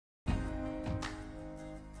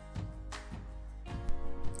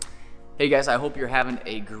Hey guys, I hope you're having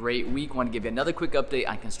a great week. I want to give you another quick update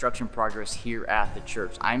on construction progress here at the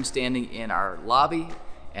church. I'm standing in our lobby,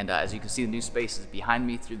 and as you can see, the new space is behind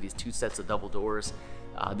me through these two sets of double doors.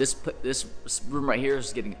 This room right here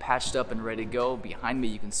is getting patched up and ready to go. Behind me,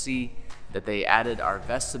 you can see that they added our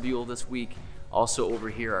vestibule this week. Also over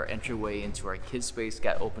here, our entryway into our kids space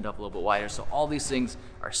got opened up a little bit wider. So all these things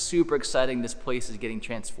are super exciting. This place is getting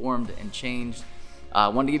transformed and changed. I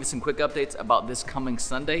wanted to give you some quick updates about this coming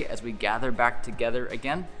Sunday as we gather back together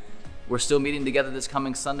again. We're still meeting together this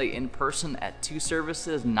coming Sunday in person at two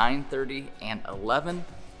services, 9:30 and 11.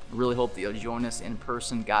 Really hope that you'll join us in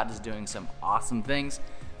person. God is doing some awesome things.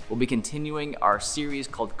 We'll be continuing our series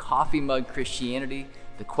called Coffee Mug Christianity.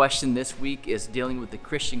 The question this week is dealing with the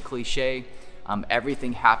Christian cliche.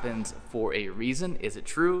 Everything happens for a reason. Is it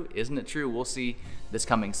true? Isn't it true? We'll see this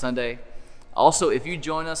coming Sunday. Also, if you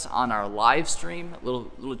join us on our live stream, a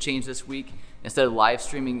little change this week. Instead of live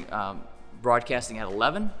streaming, broadcasting at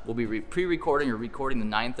 11, we'll be pre-recording or recording the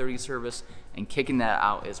 9:30 service and kicking that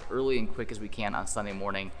out as early and quick as we can on Sunday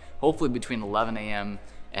morning, hopefully between 11 a.m.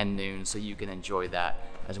 and noon, so you can enjoy that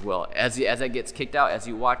as well. As that gets kicked out, as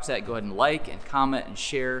you watch that, go ahead and like and comment and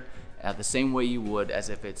share the same way you would as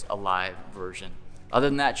if it's a live version. Other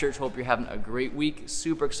than that, church, hope you're having a great week.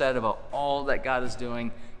 Super excited about all that God is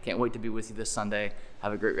doing. Can't wait to be with you this Sunday.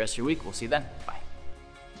 Have a great rest of your week. We'll see you then. Bye.